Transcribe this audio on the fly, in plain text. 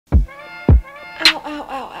Ow, ow,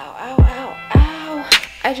 ow, ow, ow, ow, ow.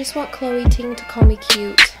 I just want Chloe Ting to call me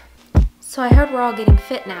cute. So I heard we're all getting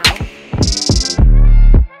fit now.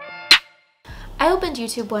 I opened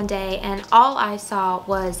YouTube one day and all I saw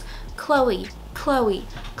was Chloe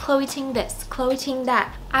Ting this, Chloe Ting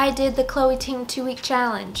that. I did the Chloe Ting 2-week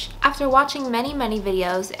challenge. After watching many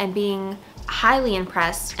videos and being highly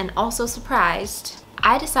impressed and also surprised,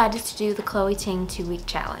 I decided to do the Chloe Ting 2-week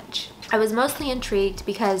challenge. I was mostly intrigued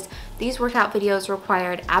because these workout videos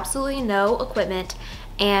required absolutely no equipment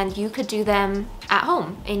and you could do them at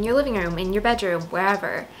home, in your living room, in your bedroom,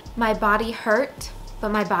 wherever. My body hurt, but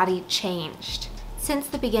my body changed. Since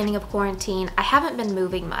the beginning of quarantine, I haven't been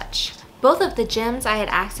moving much. Both of the gyms I had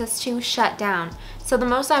access to shut down, so the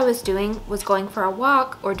most I was doing was going for a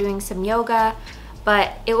walk or doing some yoga,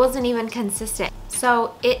 but it wasn't even consistent.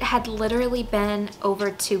 So it had literally been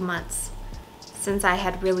over 2 months since I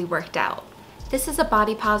had really worked out. This is a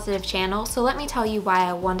body positive channel, so let me tell you why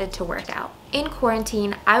I wanted to work out. In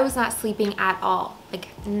quarantine, I was not sleeping at all, like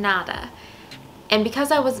nada. And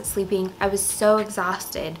because I wasn't sleeping, I was so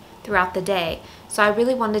exhausted throughout the day. So I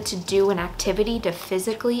really wanted to do an activity to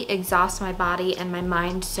physically exhaust my body and my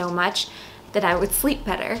mind so much that I would sleep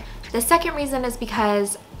better. The second reason is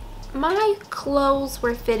because my clothes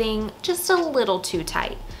were fitting just a little too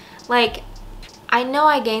tight. Like, I know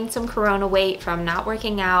I gained some corona weight from not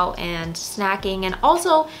working out and snacking and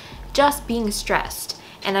also just being stressed.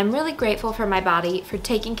 And I'm really grateful for my body for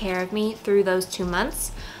taking care of me through those 2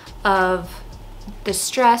 months of the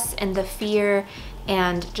stress and the fear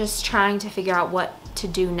and just trying to figure out what to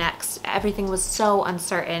do next. Everything was so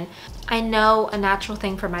uncertain. I know a natural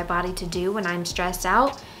thing for my body to do when I'm stressed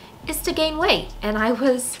out is to gain weight, and I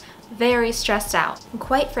was very stressed out. And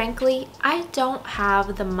quite frankly, I don't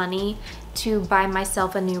have the money to buy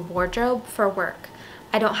myself a new wardrobe for work.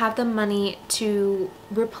 I don't have the money to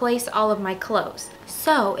replace all of my clothes.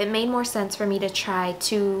 So it made more sense for me to try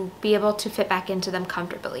to be able to fit back into them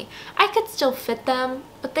comfortably. I could still fit them,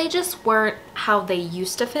 but they just weren't how they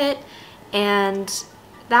used to fit, and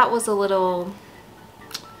that was a little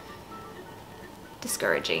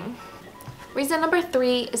discouraging. Reason number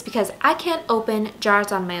 3 is because I can't open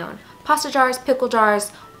jars on my own. Pasta jars, pickle jars,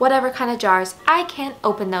 whatever kind of jars, I can't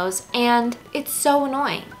open those, and it's so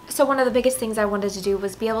annoying. So one of the biggest things I wanted to do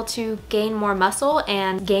was be able to gain more muscle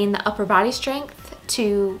and gain the upper body strength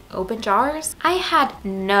to open jars. I had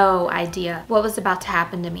no idea what was about to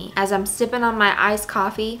happen to me. As I'm sipping on my iced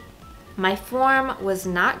coffee, my form was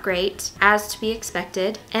not great, as to be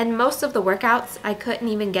expected, and most of the workouts I couldn't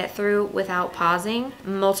even get through without pausing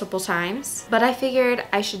multiple times. But I figured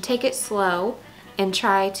I should take it slow and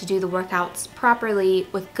try to do the workouts properly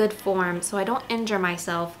with good form so I don't injure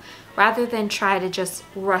myself rather than try to just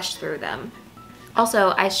rush through them.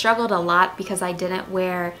 Also, I struggled a lot because I didn't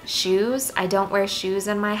wear shoes. I don't wear shoes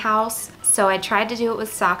in my house, so I tried to do it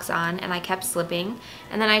with socks on and I kept slipping,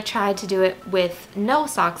 and then I tried to do it with no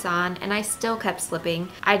socks on and I still kept slipping.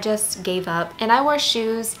 I just gave up, and I wore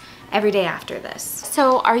shoes every day after this.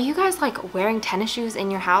 So are you guys like wearing tennis shoes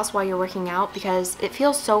in your house while you're working out? Because it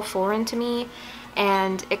feels so foreign to me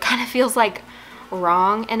and it kind of feels like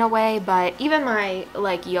wrong in a way, but even my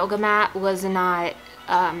like yoga mat was not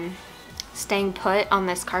staying put on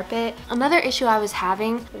this carpet. Another issue I was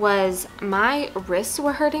having was my wrists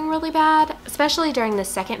were hurting really bad, especially during the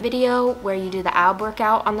second video where you do the ab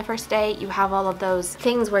workout on the first day. You have all of those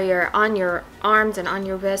things where you're on your arms and on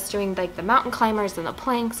your wrists doing like the mountain climbers and the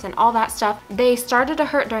planks and all that stuff. They started to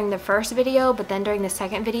hurt during the first video, but then during the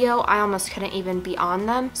second video I almost couldn't even be on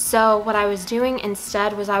them. So what I was doing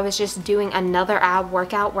instead was I was just doing another ab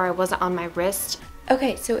workout where I wasn't on my wrist.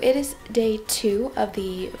 Okay, so it is day 2 of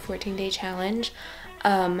the 14-day challenge.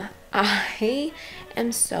 I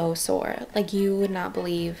am so sore. Like, you would not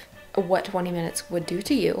believe what 20 minutes would do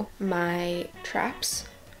to you. My traps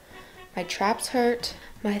hurt.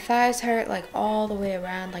 My thighs hurt, like all the way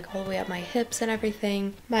around, like all the way up my hips and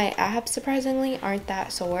everything. My abs, surprisingly, aren't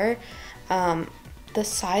that sore. The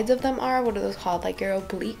sides of them are, what are those called? Like your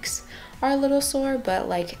obliques are a little sore, but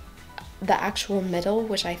like the actual middle,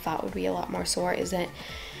 which I thought would be a lot more sore, isn't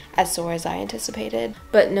as sore as I anticipated.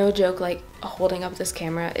 But no joke, like holding up this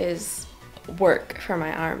camera is work for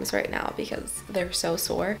my arms right now because they're so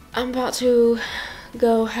sore. I'm about to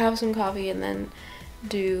go have some coffee and then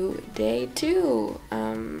do day 2.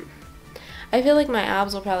 I feel like my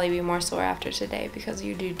abs will probably be more sore after today because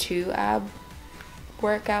you do 2 ab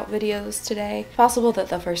workout videos today. Possible that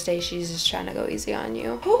the first day she's just trying to go easy on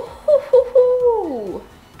you.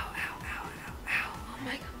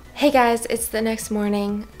 Hey guys, it's the next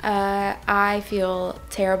morning. I feel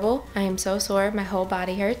terrible. I am so sore. My whole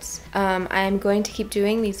body hurts. I am going to keep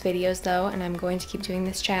doing these videos though, and I'm going to keep doing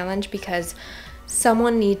this challenge because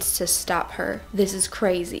someone needs to stop her. This is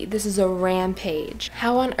crazy. This is a rampage.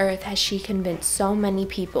 How on earth has she convinced so many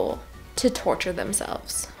people to torture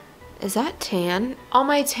themselves? Is that tan? All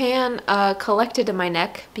my tan collected in my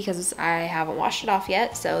neck because I haven't washed it off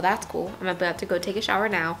yet, so that's cool. I'm about to go take a shower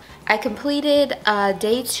now. I completed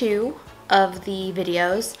day 2 of the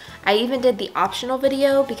videos. I even did the optional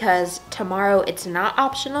video because tomorrow it's not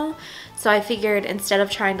optional. So I figured instead of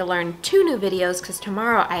trying to learn 2 new videos, because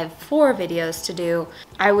tomorrow I have 4 videos to do,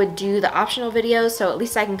 I would do the optional videos so at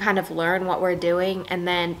least I can kind of learn what we're doing, and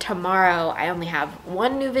then tomorrow I only have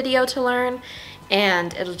 1 new video to learn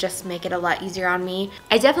and it'll just make it a lot easier on me.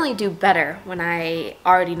 I definitely do better when I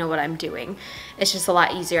already know what I'm doing. It's just a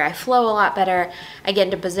lot easier. I flow a lot better. I get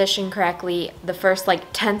into position correctly. The first like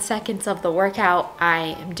 10 seconds of the workout,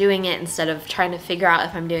 I am doing it instead of trying to figure out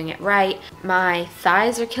if I'm doing it right. My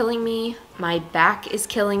thighs are killing me. My back is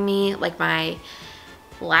killing me. Like my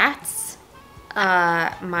lats,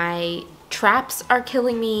 my traps are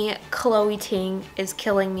killing me. Chloe Ting is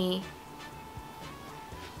killing me.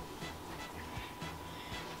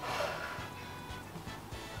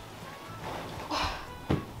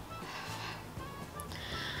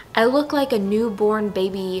 I look like a newborn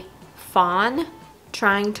baby fawn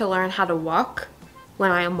trying to learn how to walk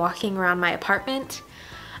when I am walking around my apartment.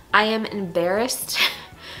 I am embarrassed.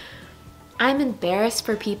 I'm embarrassed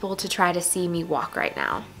for people to try to see me walk right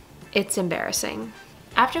now. It's embarrassing.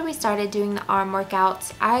 After we started doing the arm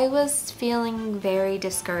workouts, I was feeling very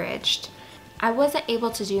discouraged. I wasn't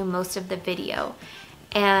able to do most of the video,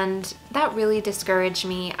 and that really discouraged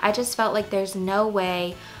me. I just felt like there's no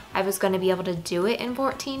way I was going to be able to do it in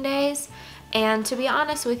 14 days. And to be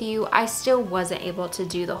honest with you, I still wasn't able to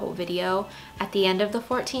do the whole video at the end of the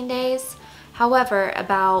 14 days. However,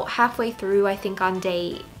 about halfway through, I think on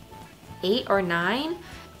day 8 or 9,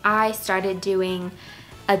 I started doing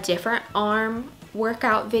a different arm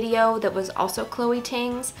workout video that was also Chloe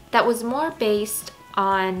Ting's, that was more based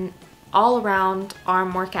on all around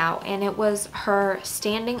arm workout, and it was her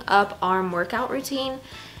standing up arm workout routine.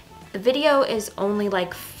 The video is only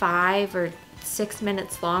like 5 or 6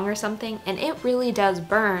 minutes long or something, and it really does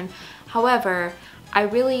burn. However, it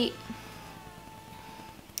really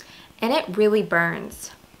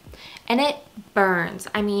burns. And it burns.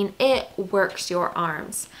 I mean, it works your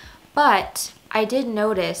arms. But I did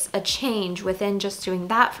notice a change within just doing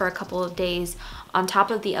that for a couple of days on top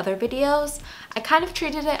of the other videos. I kind of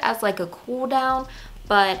treated it as like a cool down,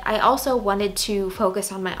 but I also wanted to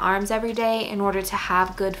focus on my arms every day in order to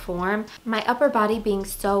have good form. My upper body being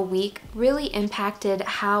so weak really impacted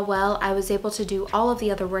how well I was able to do all of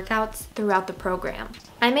the other workouts throughout the program.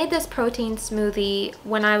 I made this protein smoothie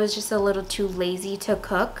when I was just a little too lazy to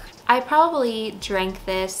cook. I probably drank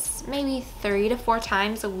this maybe 3 to 4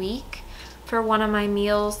 times a week for one of my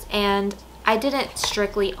meals, and I didn't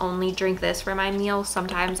strictly only drink this for my meals.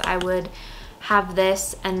 Sometimes I would have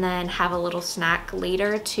this and then have a little snack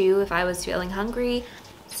later too if I was feeling hungry.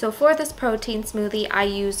 So for this protein smoothie, I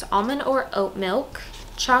used almond or oat milk,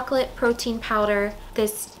 chocolate protein powder,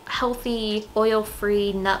 this healthy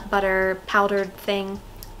oil-free nut butter powdered thing,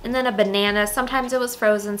 and then a banana. Sometimes it was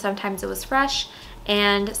frozen, sometimes it was fresh,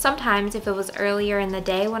 and sometimes if it was earlier in the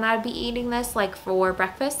day when I'd be eating this, like for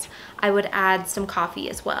breakfast, I would add some coffee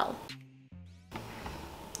as well.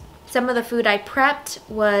 Some of the food I prepped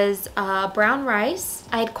was brown rice.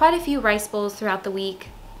 I had quite a few rice bowls throughout the week,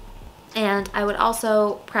 and I would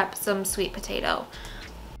also prep some sweet potato.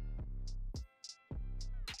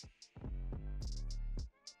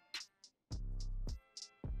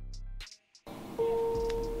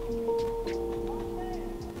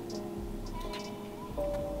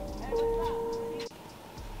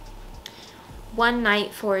 One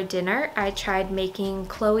night for dinner, I tried making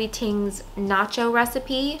Chloe Ting's nacho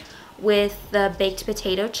recipe with the baked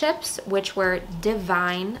potato chips, which were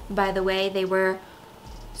divine, by the way. They were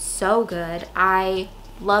so good. I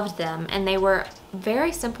loved them, and they were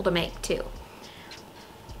very simple to make too.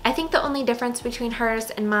 I think the only difference between hers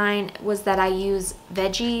and mine was that I use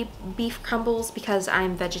veggie beef crumbles because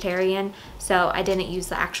I'm vegetarian, so I didn't use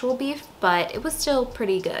the actual beef, but it was still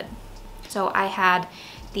pretty good. So I had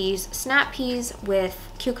these snap peas with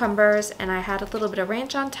cucumbers, and I had a little bit of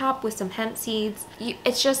ranch on top with some hemp seeds.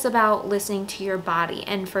 It's just about listening to your body,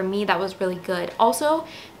 and for me that was really good. Also,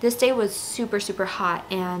 this day was super hot,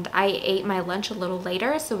 and I ate my lunch a little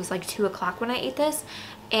later, so it was like 2 o'clock when I ate this,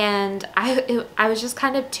 and I was just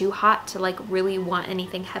kind of too hot to like really want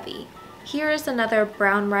anything heavy. Here is another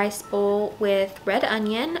brown rice bowl with red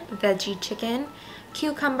onion, veggie chicken,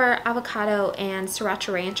 cucumber, avocado, and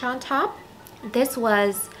sriracha ranch on top. This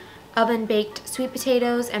was oven baked sweet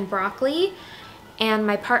potatoes and broccoli, and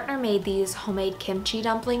my partner made these homemade kimchi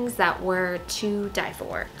dumplings that were to die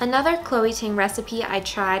for. Another Chloe Ting recipe I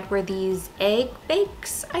tried were these egg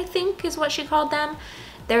bakes, I think is what she called them.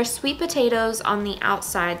 They're sweet potatoes on the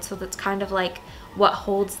outside, so that's kind of like what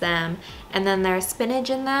holds them, and then there's spinach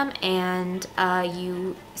in them, and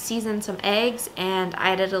you season some eggs, and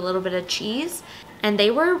I added a little bit of cheese, and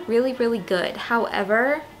they were really, really good.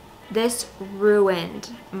 However, this ruined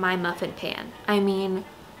my muffin pan. I mean,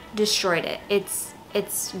 destroyed it.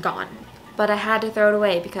 It's gone. But I had to throw it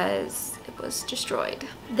away because it was destroyed.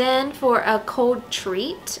 Then for a cold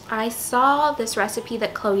treat, I saw this recipe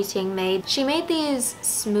that Chloe Ting made. She made these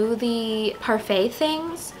smoothie parfait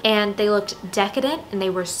things, and they looked decadent and they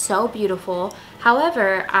were so beautiful.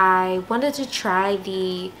 However, I wanted to try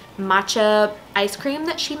the matcha ice cream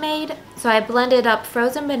that she made. So I blended up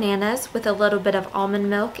frozen bananas with a little bit of almond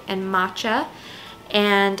milk and matcha,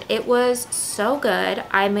 and it was so good.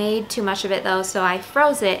 I made too much of it though, so I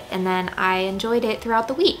froze it, and then I enjoyed it throughout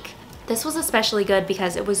the week. This was especially good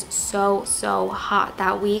because it was so hot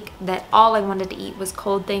that week that all I wanted to eat was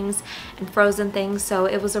cold things and frozen things, so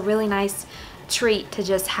it was a really nice treat to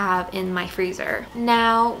just have in my freezer.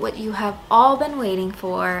 Now, what you have all been waiting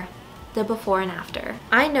for, the before and after.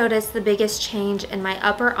 I noticed the biggest change in my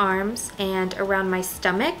upper arms and around my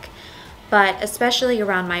stomach, but especially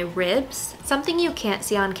around my ribs. Something you can't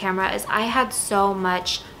see on camera is I had so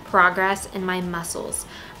much progress in my muscles.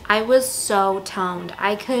 I was so toned.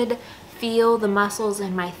 I could feel the muscles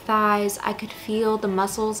in my thighs. I could feel the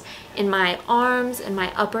muscles in my arms and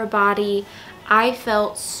my upper body. I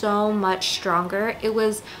felt so much stronger. It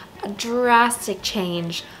was a drastic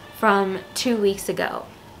change from 2 weeks ago.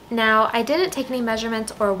 Now, I didn't take any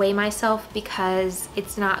measurements or weigh myself because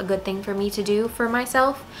it's not a good thing for me to do for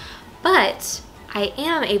myself, but I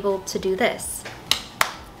am able to do this.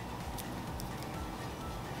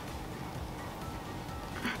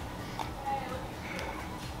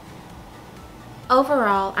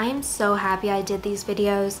 Overall, I am so happy I did these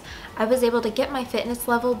videos. I was able to get my fitness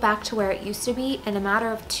level back to where it used to be in a matter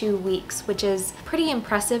of 2 weeks, which is pretty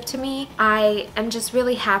impressive to me. I am just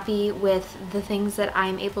really happy with the things that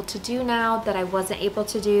I'm able to do now that I wasn't able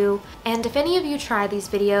to do. And if any of you try these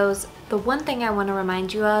videos, the one thing I want to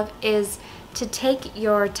remind you of is to take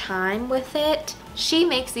your time with it. She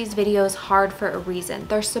makes these videos hard for a reason.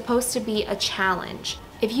 They're supposed to be a challenge.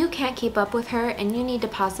 If you can't keep up with her and you need to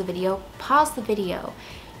pause the video, pause the video.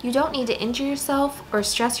 You don't need to injure yourself or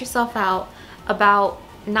stress yourself out about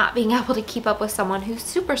not being able to keep up with someone who's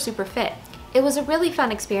super fit. It was a really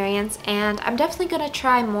fun experience, and I'm definitely going to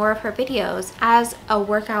try more of her videos as a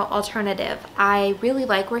workout alternative. I really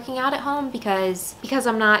like working out at home because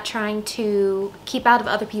I'm not trying to keep out of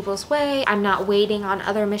other people's way. I'm not waiting on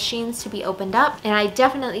other machines to be opened up, and I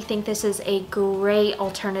definitely think this is a great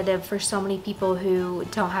alternative for so many people who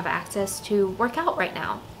don't have access to work out right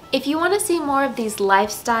now. If you want to see more of these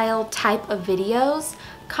lifestyle type of videos,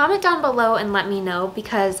 comment down below and let me know,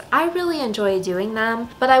 because I really enjoy doing them,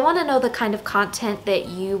 but I want to know the kind of content that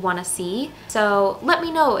you want to see. So let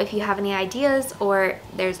me know if you have any ideas or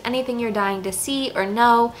there's anything you're dying to see or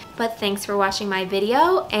know. But thanks for watching my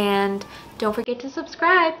video, and don't forget to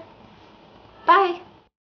subscribe. Bye!